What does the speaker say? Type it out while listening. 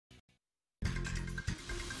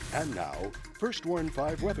And now, First Warn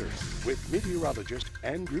 5 weather with meteorologist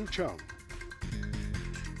Andrew Chung.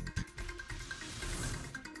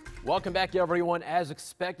 Welcome back, everyone. As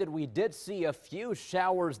expected, we did see a few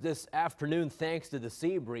showers this afternoon thanks to the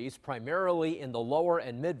sea breeze, primarily in the lower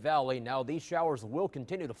and mid-valley. Now, these showers will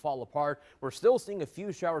continue to fall apart. We're still seeing a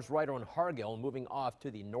few showers right on Hargill, moving off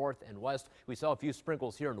to the north and west. We saw a few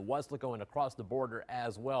sprinkles here in Weslaco and across the border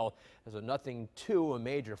as well. So nothing too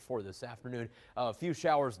major for this afternoon. A few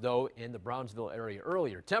showers, though, in the Brownsville area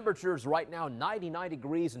earlier. Temperatures right now 99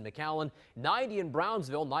 degrees in McAllen, 90 in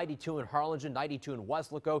Brownsville, 92 in Harlingen, 92 in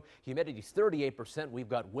Weslaco. Humidity is 38%. We've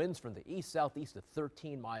got winds from the east-southeast at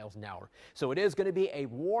 13 miles an hour. So it is going to be a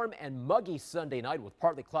warm and muggy Sunday night with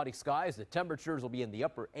partly cloudy skies. The temperatures will be in the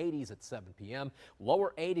upper 80s at 7 p.m.,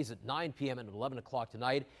 lower 80s at 9 p.m. and 11 o'clock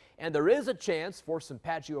tonight. And there is a chance for some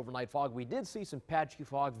patchy overnight fog. We did see some patchy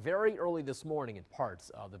fog very early this morning in parts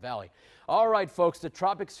of the valley. All right, folks, the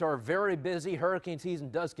tropics are very busy. Hurricane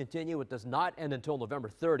season does continue. It does not end until November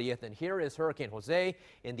 30th. And here is Hurricane Jose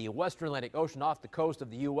in the western Atlantic Ocean off the coast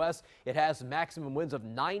of the U.S. It has maximum winds of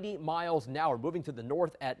 90 miles an hour, moving to the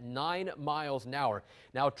north at 9 miles an hour.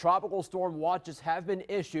 Now, tropical storm watches have been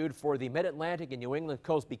issued for the mid-Atlantic and New England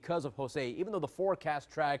coast because of Jose, even though the forecast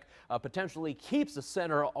track potentially keeps the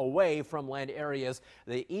center away from land areas.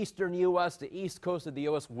 The eastern U.S., the east coast of the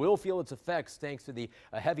U.S. will feel its effects thanks to the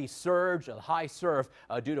heavy surge, high surf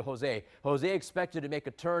due to Jose. Jose expected to make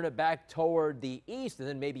a turn back toward the east and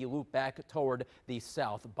then maybe loop back toward the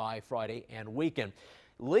south by Friday and weekend.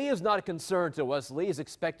 Lee is not a concern to us. Lee is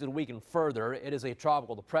expected to weaken further. It is a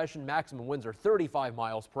tropical depression. Maximum winds are 35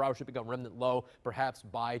 miles per hour. Should become remnant low perhaps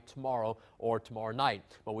by tomorrow or tomorrow night.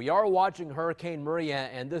 But we are watching Hurricane Maria,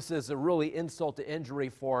 and this is a really insult to injury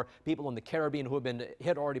for people in the Caribbean who have been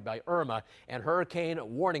hit already by Irma. And hurricane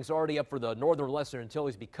warnings already up for the northern Lesser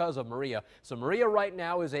Antilles because of Maria. So Maria right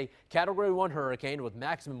now is a Category 1 hurricane with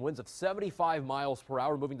maximum winds of 75 miles per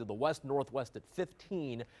hour, moving to the west-northwest at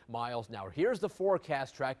 15 miles an hour. Here's the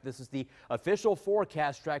forecast track. This is the official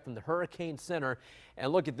forecast track from the Hurricane Center.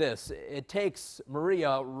 And look at this. It takes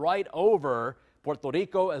Maria right over Puerto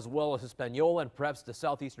Rico as well as Hispaniola and perhaps the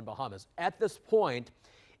southeastern Bahamas. At this point,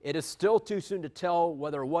 it is still too soon to tell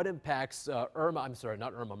what impacts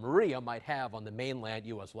Maria might have on the mainland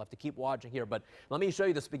U.S. We'll have to keep watching here. But let me show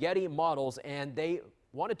you the spaghetti models, and they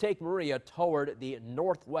want to take Maria toward the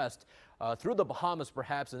northwest through the Bahamas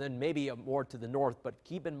perhaps, and then maybe more to the north. But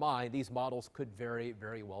keep in mind, these models could very,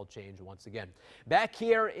 very well change once again. Back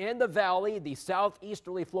here in the valley, the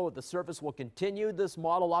southeasterly flow at the surface will continue. This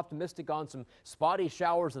model optimistic on some spotty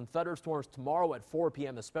showers and thunderstorms tomorrow at 4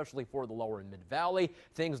 p.m., especially for the lower and mid-valley.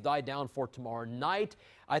 Things die down for tomorrow night.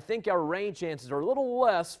 I think our rain chances are a little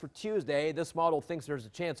less for Tuesday. This model thinks there's a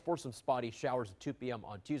chance for some spotty showers at 2 p.m.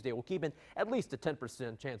 on Tuesday. We'll keep in at least a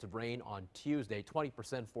 10% chance of rain on Tuesday,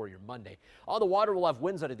 20% for your Monday. On the water, we'll have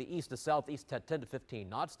winds out of the east to southeast at 10 to 15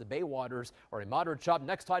 knots. The bay waters are a moderate chop.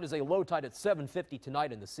 Next tide is a low tide at 7:50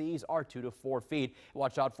 tonight, and the seas are 2 to 4 feet.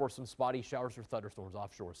 Watch out for some spotty showers or thunderstorms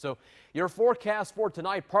offshore. So your forecast for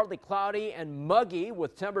tonight, partly cloudy and muggy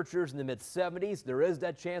with temperatures in the mid-70s. There is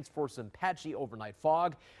that chance for some patchy overnight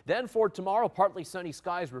fog. Then for tomorrow, partly sunny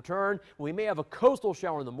skies return. We may have a coastal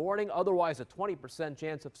shower in the morning, otherwise a 20%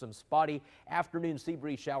 chance of some spotty afternoon sea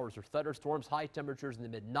breeze showers or thunderstorms. High temperatures in the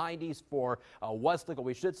mid-90s for Weslaco.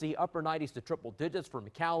 We should see upper 90s to triple digits for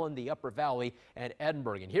McAllen, the Upper Valley, and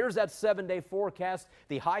Edinburgh. And here's that 7-day forecast.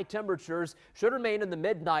 The high temperatures should remain in the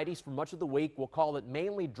mid-90s for much of the week. We'll call it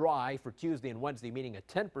mainly dry for Tuesday and Wednesday, meaning a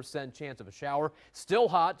 10% chance of a shower. Still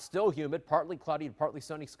hot, still humid, partly cloudy and partly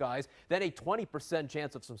sunny skies. Then a 20%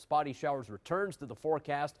 chance of some spotty showers returns to the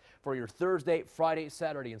forecast for your Thursday, Friday,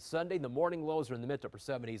 Saturday, and Sunday. The morning lows are in the mid to upper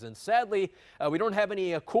 70s. And sadly, we don't have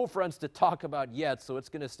any cool fronts to talk about yet, so it's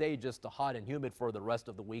going to stay just hot and humid for the rest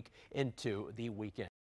of the week into the weekend.